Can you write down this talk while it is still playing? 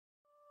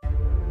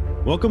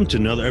Welcome to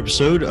another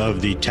episode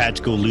of the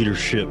Tactical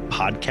Leadership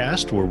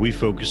Podcast, where we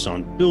focus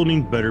on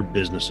building better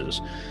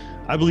businesses.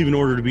 I believe in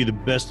order to be the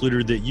best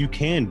leader that you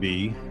can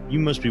be, you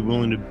must be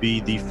willing to be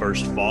the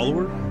first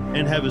follower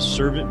and have a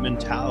servant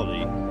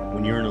mentality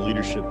when you're in a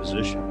leadership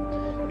position.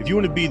 If you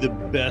want to be the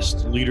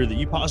best leader that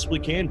you possibly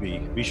can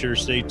be sure to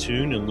stay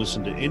tuned and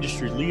listen to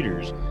industry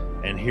leaders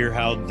and hear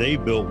how they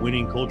built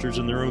winning cultures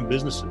in their own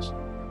businesses.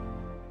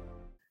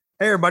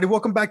 Hey, everybody.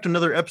 Welcome back to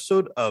another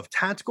episode of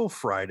Tactical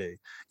Friday.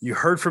 You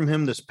heard from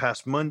him this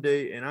past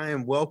Monday, and I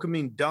am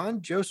welcoming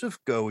Don Joseph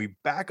Goey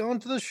back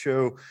onto the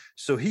show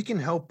so he can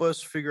help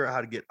us figure out how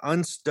to get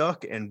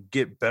unstuck and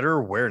get better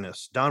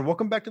awareness. Don,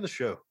 welcome back to the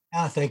show.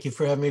 Thank you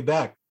for having me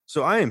back.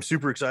 So I am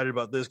super excited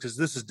about this because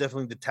this is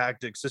definitely the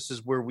tactics. This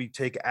is where we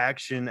take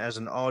action as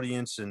an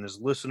audience and as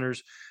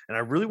listeners. And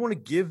I really want to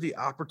give the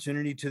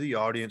opportunity to the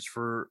audience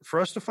for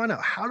us to find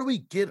out, how do we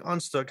get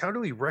unstuck? How do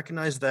we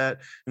recognize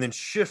that and then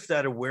shift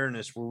that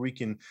awareness where we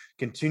can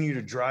continue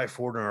to drive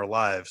forward in our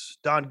lives?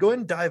 Don, go ahead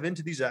and dive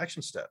into these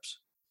action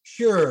steps.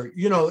 Sure.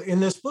 You know, in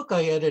this book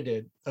I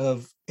edited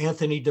of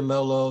Anthony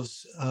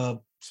DeMello's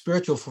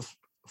spiritual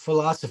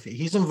philosophy,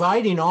 he's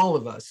inviting all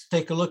of us to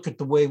take a look at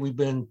the way we've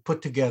been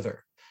put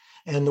together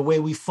and the way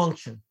we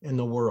function in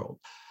the world.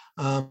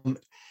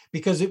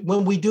 Because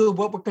when we do,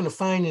 what we're going to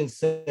find is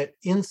that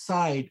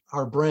inside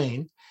our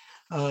brain,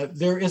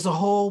 there is a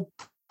whole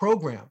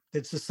program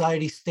that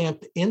society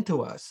stamped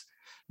into us,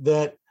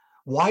 that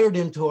wired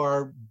into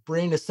our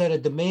brain a set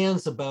of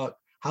demands about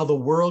how the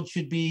world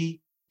should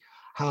be,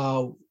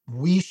 how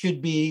we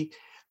should be,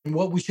 and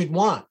what we should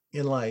want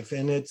in life.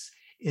 And it's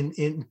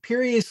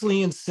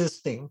imperiously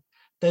insisting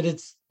that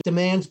its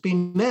demands be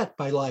met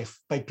by life,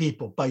 by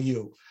people, by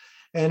you.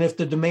 And if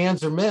the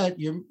demands are met,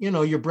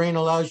 your brain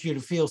allows you to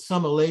feel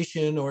some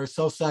elation or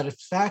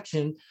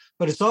self-satisfaction,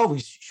 but it's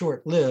always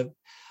short-lived.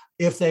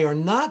 If they are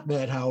not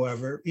met,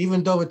 however,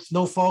 even though it's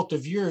no fault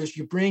of yours,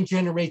 your brain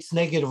generates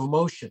negative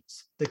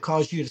emotions that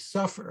cause you to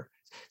suffer.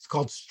 It's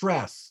called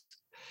stress.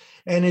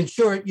 And in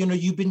short,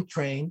 you've been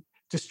trained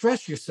to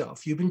stress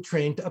yourself. You've been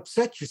trained to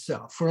upset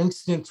yourself. For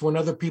instance, when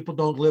other people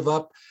don't live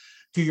up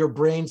to your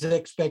brain's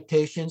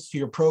expectations, to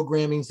your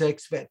programming's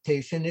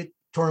expectation, it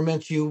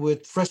torments you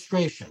with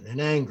frustration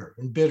and anger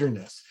and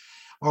bitterness.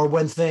 Or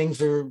when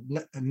things are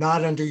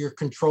not under your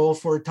control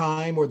for a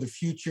time, or the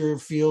future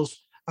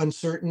feels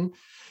uncertain,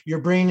 your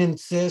brain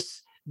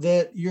insists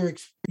that you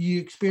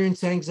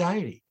experience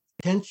anxiety,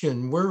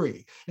 tension,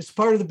 worry. It's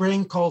part of the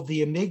brain called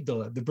the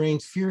amygdala, the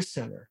brain's fear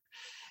center.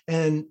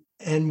 And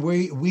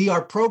we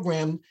are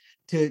programmed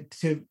to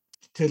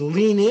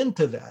lean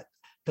into that,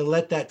 to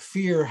let that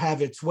fear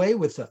have its way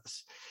with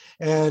us.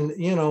 And,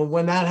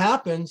 when that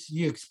happens,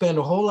 you expend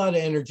a whole lot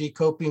of energy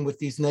coping with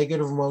these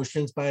negative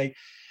emotions by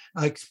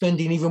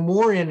expending even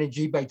more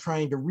energy by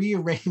trying to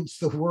rearrange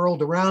the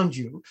world around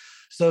you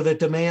so that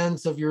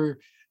demands of your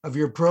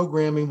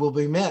programming will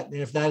be met.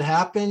 And if that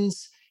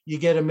happens, you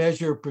get a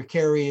measure of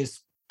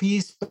precarious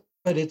peace,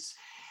 but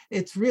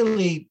it's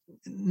really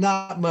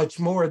not much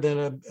more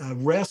than a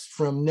rest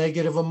from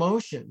negative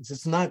emotions.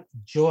 It's not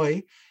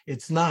joy.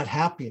 It's not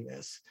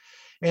happiness.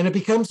 And it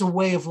becomes a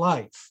way of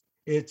life.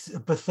 It's a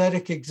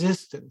pathetic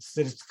existence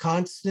that it's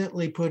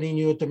constantly putting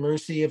you at the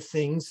mercy of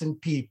things and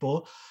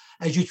people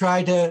as you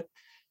try to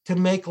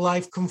make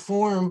life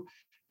conform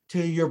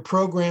to your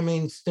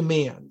programming's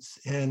demands.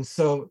 And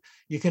so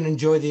you can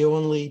enjoy the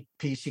only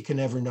peace you can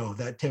ever know,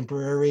 that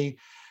temporary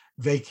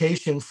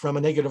vacation from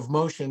a negative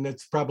emotion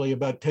that's probably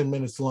about 10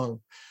 minutes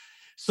long.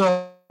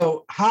 So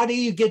how do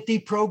you get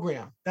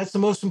deprogrammed? That's the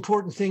most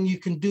important thing you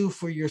can do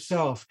for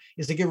yourself,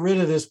 is to get rid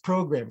of this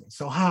programming.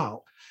 So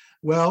how?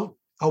 Well,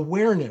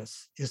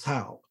 awareness is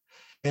how.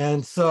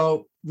 And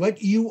so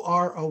what you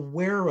are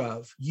aware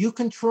of, you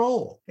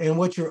control, and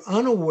what you're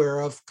unaware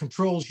of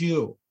controls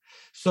you.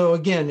 So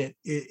again,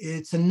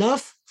 it's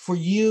enough for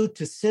you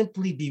to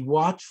simply be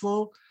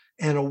watchful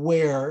and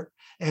aware,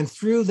 and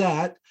through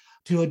that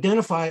to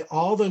identify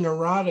all the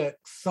neurotic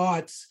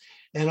thoughts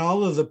and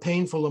all of the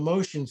painful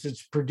emotions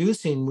it's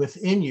producing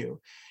within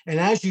you. And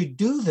as you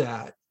do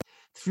that,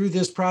 through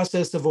this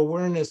process of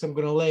awareness I'm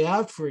going to lay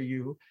out for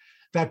you,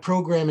 that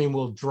programming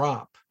will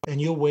drop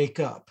and you'll wake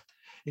up.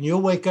 And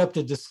you'll wake up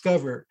to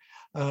discover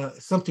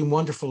something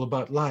wonderful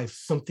about life,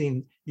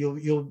 something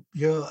you'll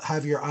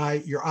have your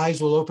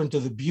eyes will open to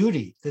the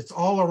beauty that's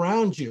all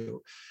around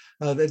you,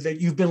 that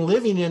you've been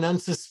living in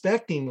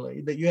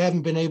unsuspectingly, that you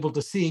haven't been able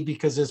to see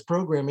because this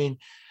programming,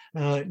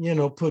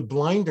 put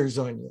blinders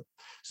on you.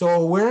 So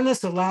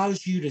awareness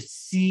allows you to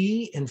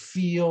see and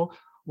feel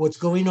what's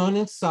going on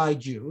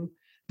inside you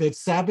that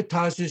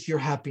sabotages your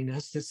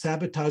happiness, that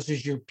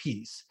sabotages your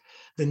peace.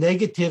 The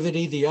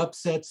negativity, the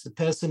upsets, the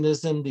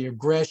pessimism, the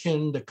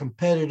aggression, the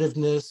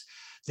competitiveness,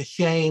 the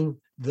shame,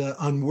 the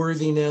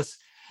unworthiness,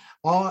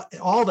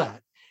 all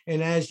that.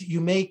 And as you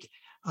make,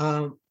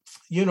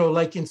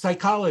 like in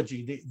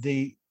psychology,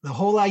 the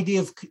whole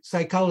idea of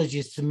psychology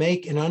is to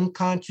make an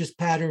unconscious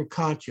pattern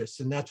conscious,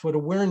 and that's what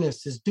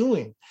awareness is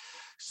doing.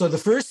 So the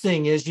first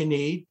thing you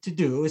need to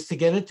do is to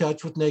get in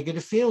touch with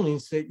negative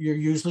feelings that you're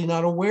usually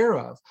not aware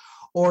of,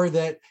 or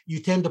that you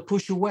tend to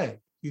push away,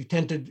 you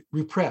tend to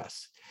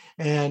repress.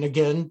 And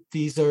again,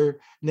 these are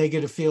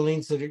negative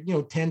feelings that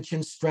are,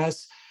 tension,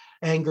 stress,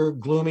 anger,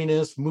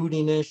 gloominess,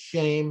 moodiness,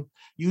 shame,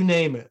 you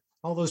name it.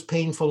 All those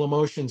painful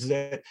emotions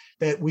that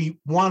we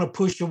want to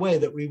push away,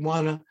 that we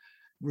want to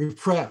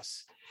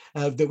repress,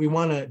 that we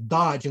want to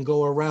dodge and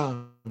go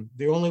around.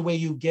 The only way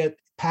you get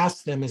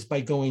past them is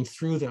by going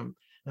through them.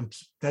 And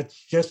that's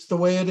just the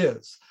way it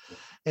is.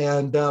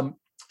 And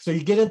so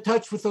you get in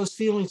touch with those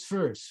feelings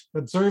first.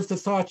 Observe the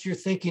thoughts you're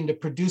thinking to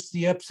produce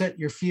the upset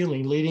you're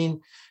feeling, leading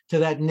to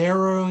that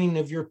narrowing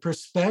of your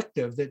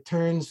perspective that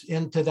turns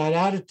into that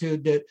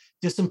attitude that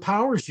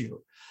disempowers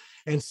you.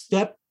 And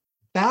step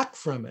back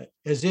from it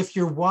as if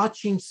you're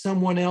watching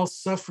someone else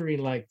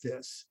suffering like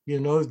this.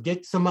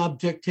 Get some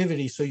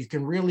objectivity so you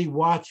can really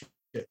watch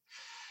it.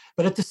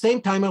 But at the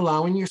same time,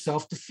 allowing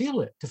yourself to feel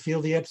it, to feel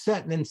the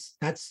upset. And then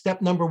that's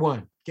step number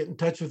one, get in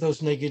touch with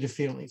those negative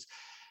feelings.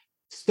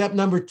 Step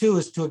number two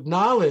is to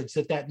acknowledge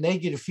that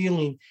negative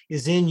feeling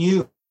is in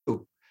you.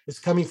 It's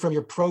coming from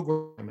your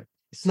programming.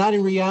 It's not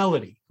in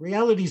reality.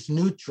 Reality is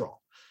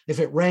neutral. If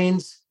it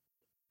rains,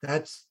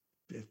 that's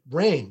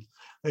rain.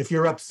 If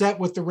you're upset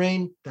with the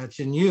rain, that's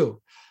in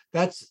you.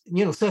 That's,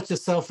 such a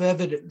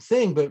self-evident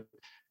thing,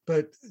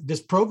 but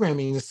this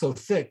programming is so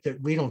thick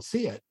that we don't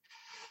see it.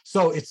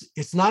 So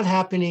it's not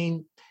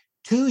happening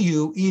to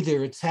you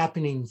either. It's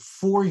happening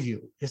for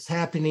you. It's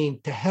happening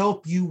to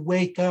help you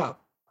wake up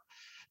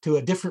to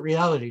a different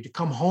reality, to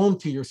come home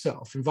to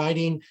yourself,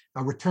 inviting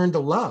a return to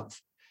love.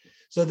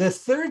 So the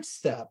third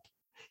step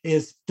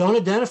is don't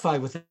identify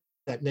with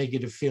that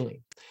negative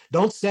feeling.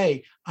 Don't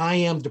say, I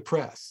am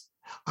depressed,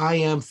 I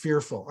am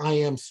fearful, I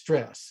am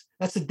stressed.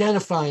 That's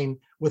identifying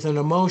with an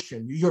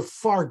emotion. You're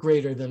far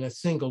greater than a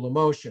single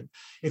emotion.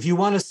 If you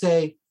want to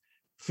say,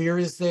 fear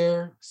is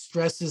there,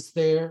 stress is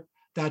there,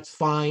 that's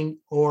fine.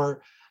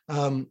 Or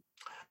I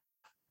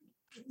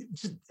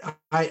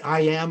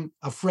am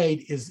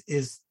afraid is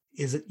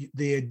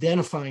the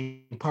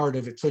identifying part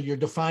of it. So you're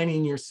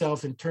defining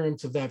yourself in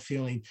terms of that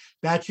feeling.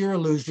 That's your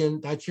illusion.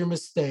 That's your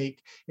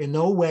mistake. In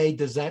no way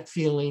does that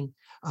feeling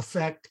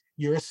affect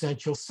your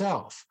essential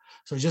self.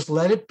 So just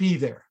let it be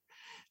there.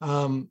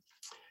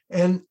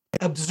 And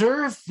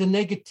observe the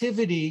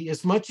negativity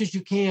as much as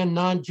you can,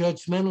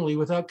 non-judgmentally,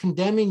 without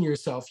condemning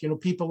yourself.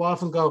 People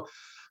often go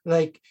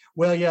like,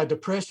 well, yeah,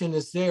 depression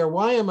is there.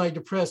 Why am I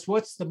depressed?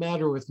 What's the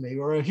matter with me?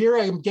 Or here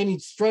I am getting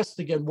stressed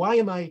again. Why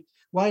am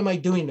I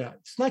doing that?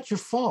 It's not your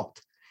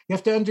fault. You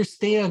have to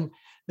understand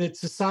that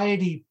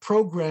society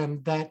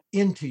programmed that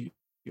into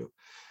you.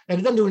 And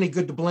it doesn't do any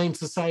good to blame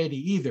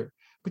society either,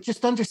 but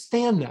just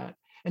understand that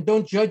and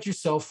don't judge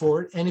yourself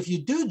for it. And if you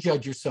do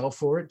judge yourself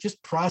for it,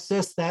 just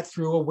process that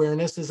through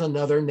awareness as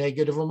another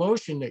negative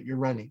emotion that you're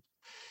running.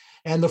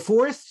 And the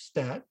fourth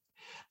step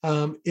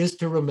is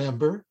to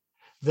remember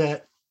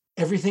that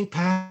everything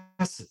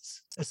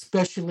passes,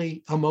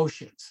 especially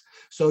emotions.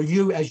 So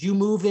as you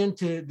move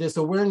into this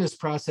awareness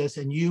process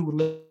and you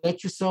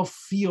let yourself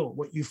feel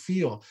what you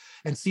feel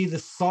and see the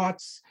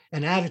thoughts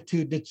and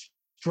attitude that's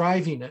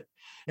driving it,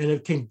 and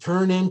it can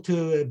turn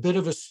into a bit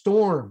of a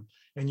storm,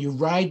 and you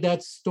ride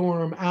that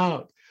storm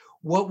out,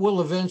 what will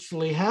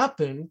eventually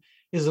happen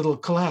is it'll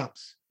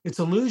collapse. It's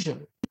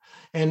illusion.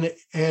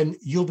 And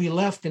you'll be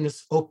left in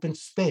this open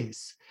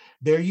space.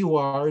 There you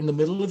are in the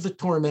middle of the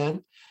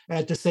torment,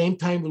 at the same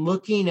time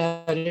looking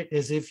at it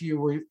as if you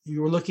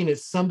were looking at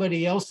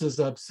somebody else's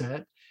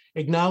upset,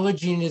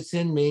 acknowledging it's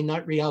in me,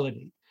 not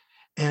reality,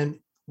 and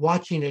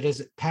watching it as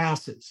it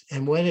passes.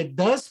 And when it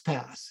does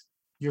pass,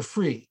 you're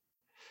free.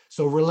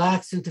 So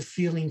relax into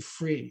feeling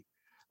free.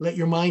 Let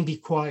your mind be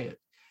quiet.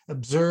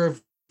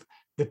 Observe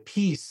the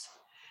peace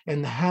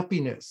and the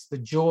happiness, the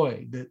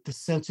joy, the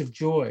sense of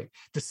joy,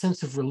 the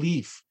sense of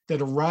relief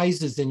that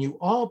arises in you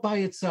all by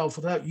itself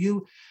without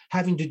you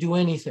having to do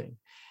anything.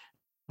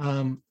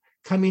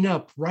 Coming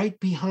up right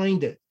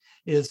behind it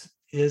is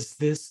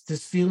this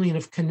feeling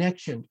of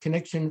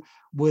connection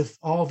with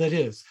all that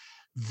is.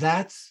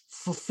 That's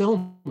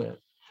fulfillment.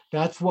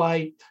 That's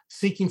why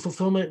seeking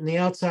fulfillment in the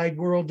outside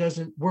world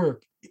doesn't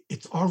work.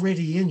 It's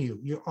already in you.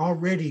 You're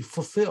already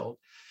fulfilled.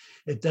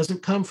 It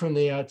doesn't come from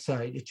the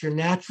outside. It's your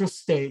natural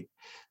state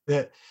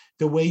that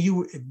the way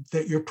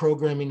that your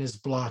programming is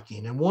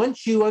blocking. And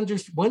once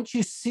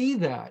you see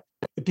that,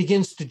 it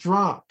begins to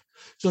drop.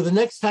 So the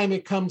next time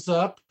it comes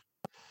up,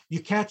 you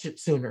catch it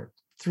sooner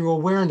through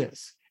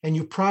awareness, and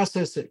you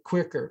process it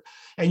quicker.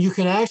 And you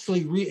can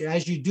actually,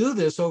 as you do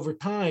this over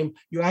time,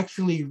 you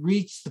actually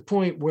reach the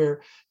point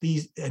where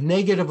a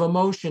negative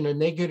emotion, a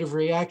negative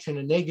reaction,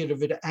 a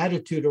negative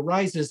attitude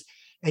arises,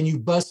 and you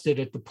bust it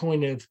at the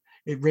point of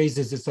it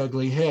raises its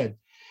ugly head.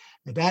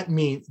 And that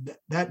means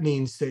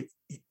that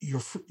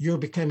you're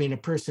becoming a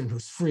person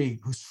who's free,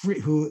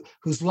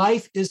 whose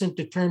life isn't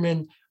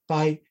determined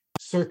by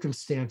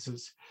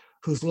circumstances,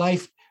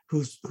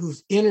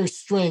 whose inner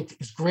strength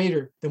is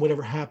greater than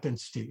whatever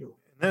happens to you.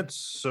 That's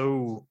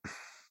so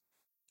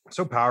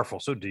powerful,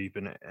 so deep,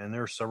 and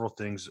there are several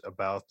things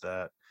about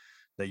that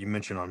you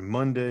mentioned on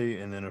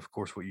Monday, and then of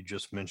course what you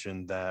just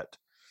mentioned, that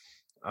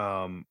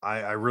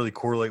I really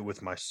correlate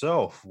with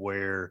myself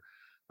where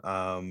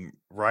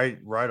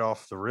right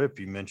off the rip,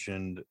 you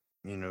mentioned,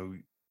 you know,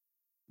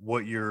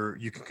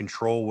 you can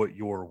control what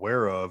you're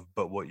aware of,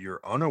 but what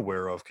you're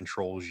unaware of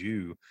controls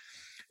you.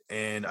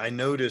 And I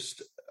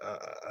noticed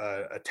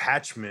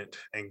attachment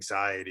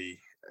anxiety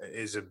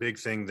is a big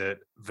thing that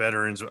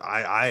veterans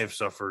I have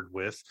suffered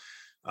with,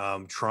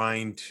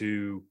 trying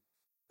to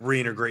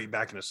reintegrate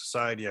back into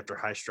society after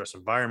high stress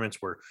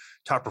environments where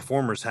top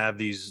performers have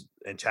these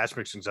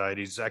attachment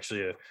anxieties. It's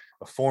actually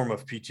a form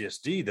of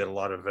PTSD that a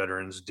lot of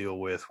veterans deal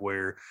with,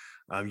 where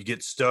you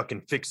get stuck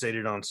and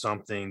fixated on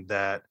something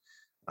that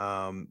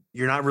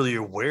you're not really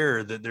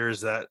aware that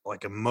there's that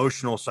like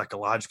emotional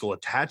psychological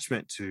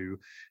attachment to.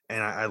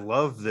 And I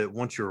love that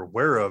once you're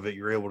aware of it,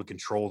 you're able to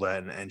control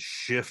that and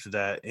shift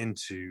that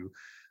into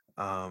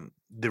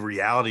the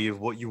reality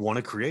of what you want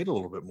to create a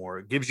little bit more.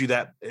 It gives you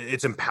that,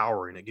 it's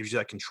empowering, it gives you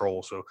that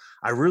control. So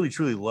I really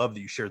truly love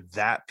that you shared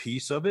that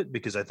piece of it,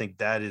 because I think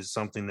that is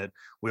something that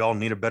we all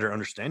need a better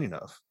understanding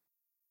of.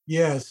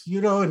 Yes,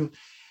 and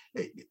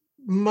eh,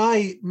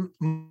 my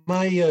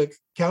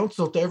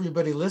counsel to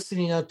everybody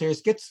listening out there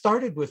is get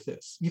started with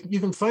this. You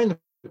can find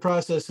the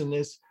process in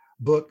this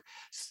book,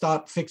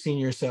 Stop Fixing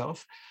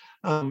Yourself.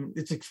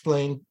 It's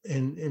explained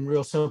in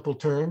real simple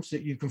terms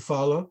that you can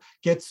follow.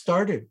 Get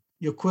started.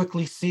 You'll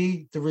quickly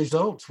see the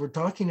results we're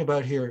talking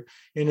about here.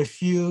 In a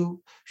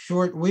few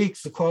short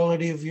weeks, the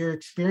quality of your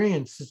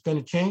experience is going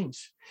to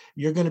change.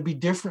 You're going to be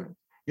different.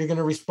 You're going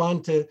to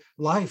respond to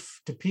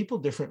life, to people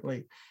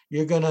differently.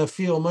 You're going to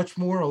feel much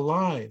more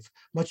alive,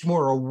 much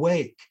more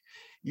awake.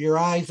 Your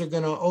eyes are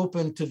going to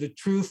open to the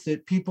truth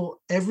that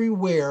people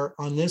everywhere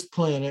on this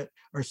planet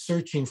are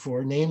searching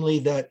for, namely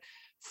that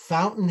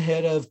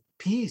fountainhead of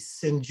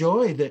peace and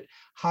joy that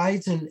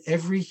hides in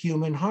every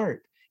human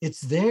heart. It's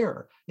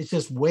there. It's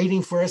just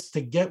waiting for us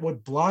to get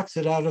what blocks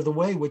it out of the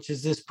way, which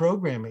is this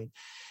programming.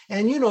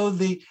 And,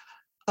 the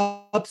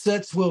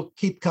upsets will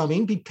keep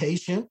coming. Be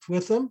patient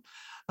with them.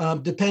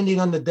 Depending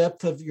on the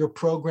depth of your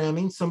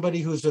programming,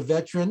 somebody who's a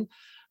veteran,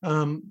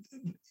 it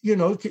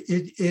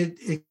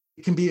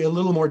can be a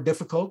little more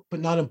difficult,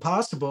 but not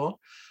impossible.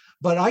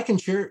 But I can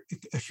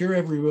assure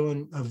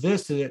everyone of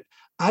this, that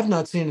I've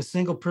not seen a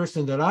single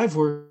person that I've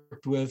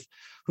worked with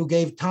who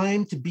gave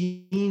time to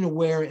being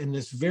aware in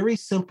this very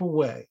simple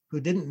way, who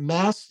didn't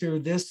master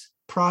this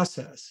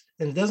process,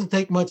 and it doesn't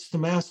take much to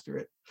master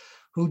it,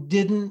 who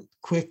didn't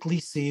quickly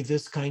see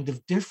this kind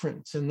of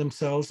difference in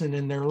themselves and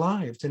in their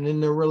lives and in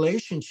their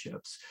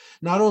relationships,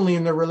 not only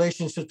in their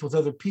relationships with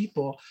other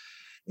people,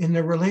 in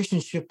their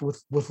relationship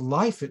with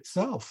life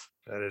itself.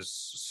 That is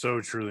so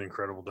truly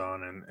incredible,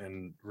 Don.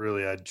 And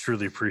really, I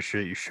truly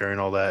appreciate you sharing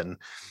all that. And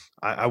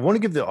I want to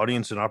give the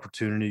audience an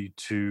opportunity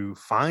to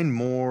find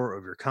more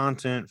of your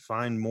content,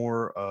 find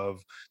more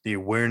of the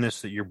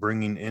awareness that you're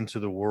bringing into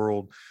the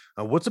world.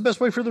 What's the best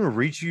way for them to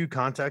reach you,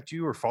 contact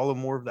you, or follow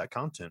more of that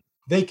content?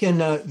 They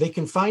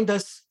can find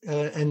us,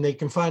 and they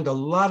can find a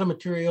lot of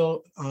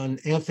material on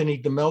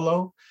Anthony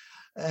DeMello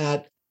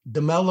at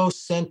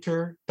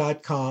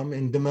DeMelloCenter.com,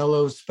 and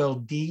DeMello is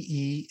spelled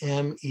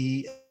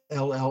DEMELLO,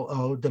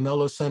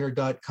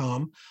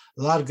 DeMelloCenter.com.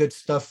 A lot of good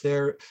stuff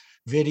there,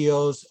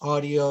 videos,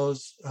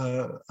 audios,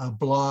 a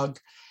blog,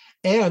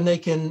 and they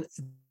can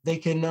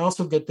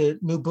also get the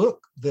new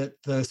book that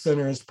the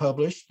center has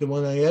published, the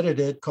one I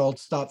edited, called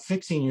Stop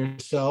Fixing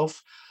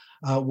Yourself,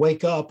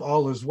 Wake Up,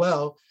 All Is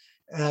Well,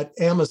 at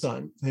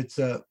Amazon.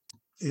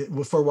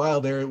 For a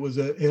while there, it was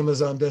an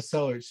Amazon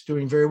bestseller. It's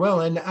doing very well.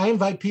 And I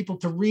invite people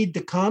to read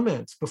the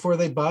comments before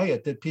they buy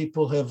it that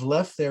people have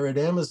left there at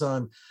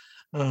Amazon.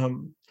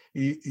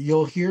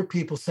 You'll hear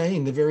people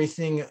saying the very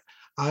thing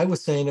I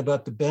was saying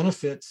about the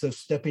benefits of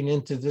stepping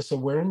into this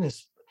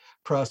awareness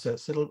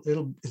process.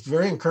 It's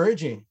very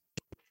encouraging.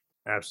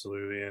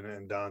 Absolutely.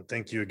 And Don,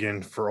 thank you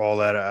again for all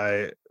that.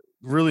 I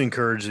really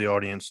encourage the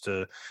audience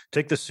to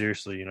take this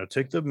seriously,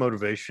 take the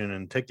motivation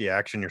and take the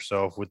action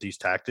yourself with these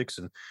tactics,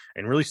 and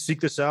really seek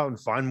this out and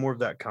find more of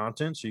that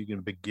content so you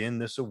can begin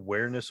this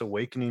awareness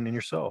awakening in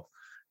yourself.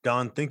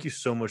 Don, thank you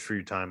so much for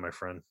your time, my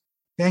friend.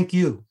 Thank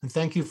you. And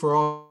thank you for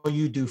all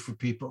you do for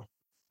people.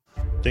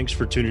 Thanks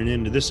for tuning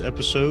in to this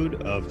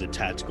episode of the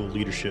Tactical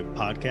Leadership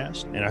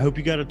Podcast, and I hope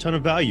you got a ton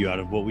of value out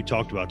of what we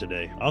talked about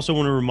today. I also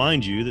want to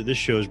remind you that this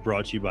show is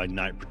brought to you by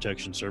Knight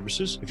Protection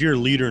Services. If you're a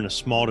leader in a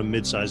small to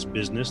mid-sized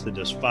business that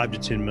does $5 to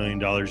 $10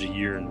 million a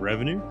year in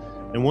revenue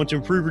and want to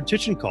improve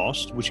retention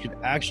costs, which could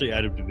actually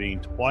add up to being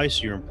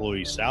twice your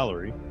employee's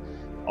salary,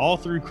 all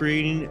through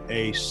creating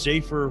a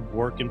safer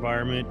work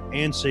environment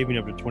and saving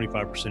up to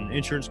 25% in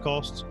insurance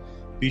costs,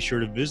 be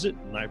sure to visit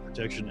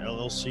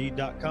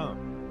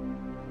knightprotectionllc.com.